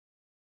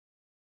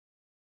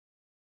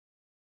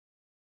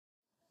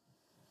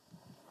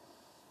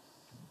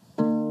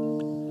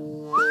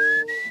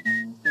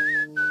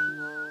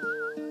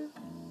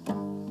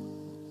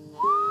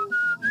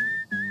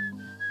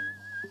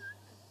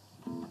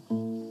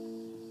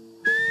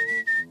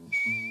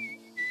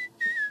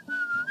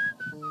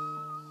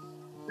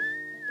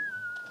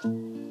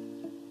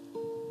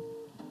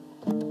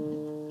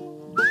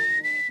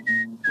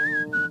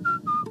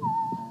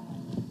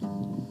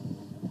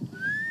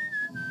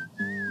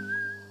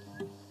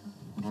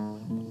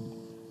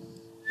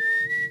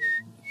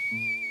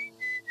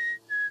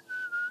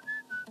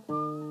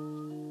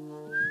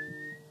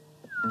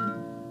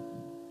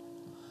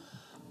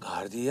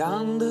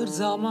Gardiyandır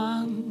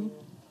zaman,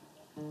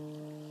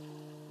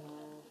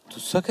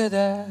 tutsak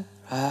eder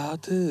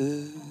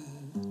hayatı.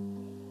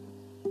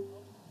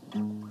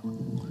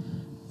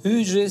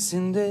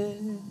 Hücresinde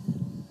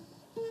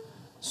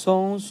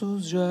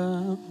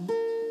sonsuzca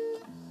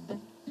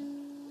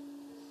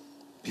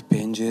bir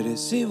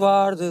penceresi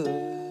vardır.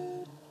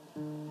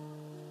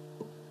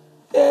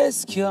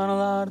 Eski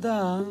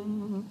anılardan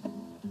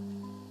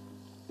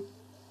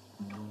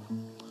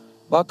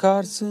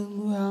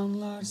bakarsın ve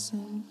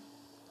anlarsın,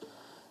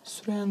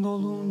 süren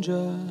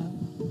dolunca.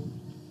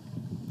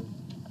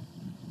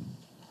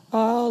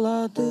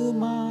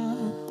 Ağladığıma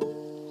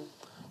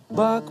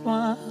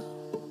bakma,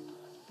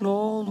 ne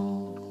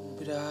olur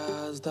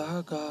biraz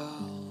daha kal.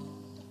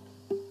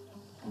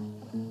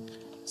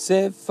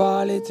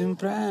 Sefaletin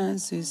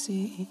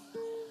prensesi,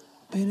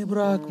 beni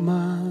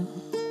bırakma.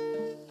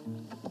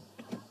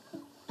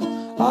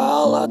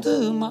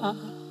 Ağladığıma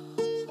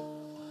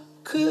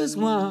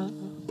kızma,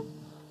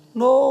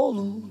 ne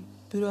olur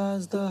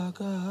biraz daha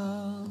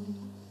kal.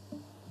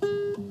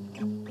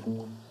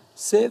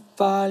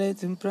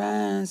 Sefaletin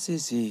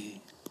prensesi,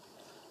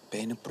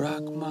 beni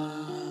bırakma.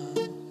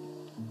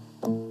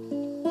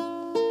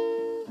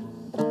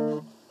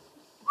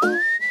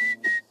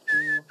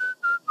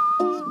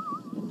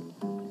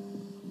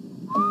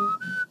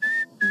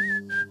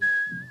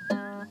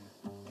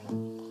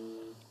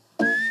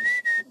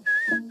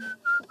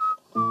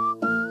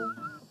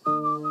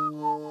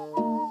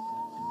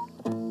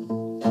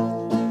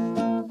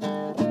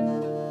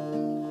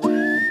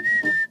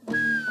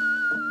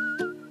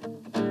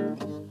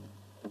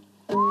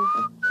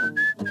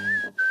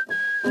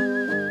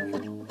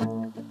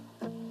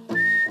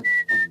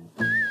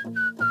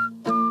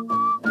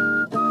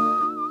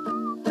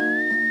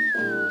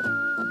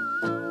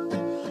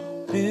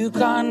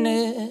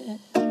 Büyükanne,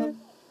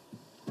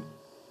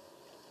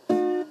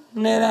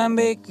 neden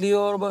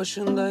bekliyor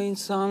başında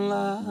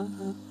insanlar?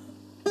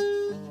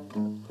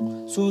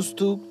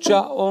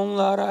 Sustukça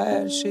onlara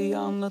her şeyi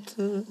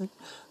anlatır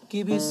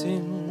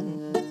gibisin.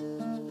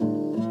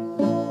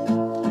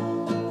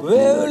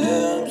 Ve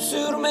ölüm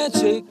sürme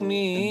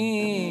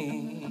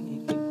çekmiş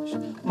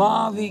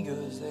mavi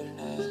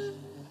gözlerine.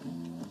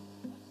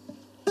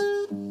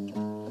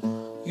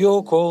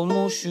 Yok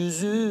olmuş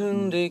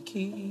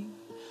yüzündeki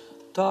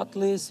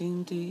tatlı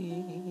esinti.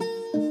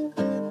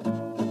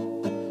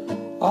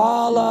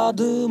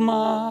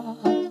 Ağladığıma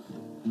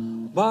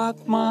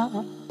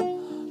bakma,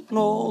 ne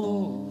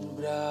olur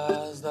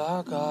biraz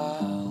daha kal.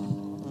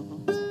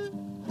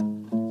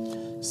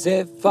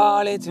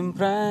 Sefaletin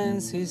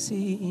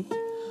prensesi,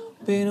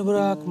 beni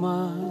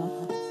bırakma.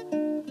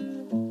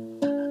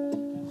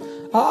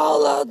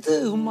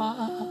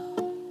 Ağladığıma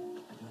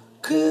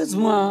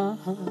kızma,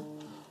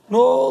 ne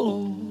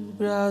olur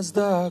biraz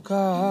daha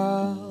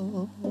kal.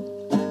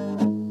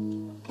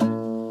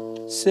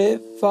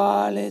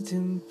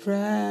 Sefaletin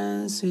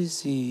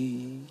prensesi,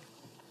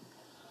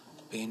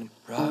 beni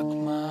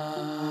bırakma.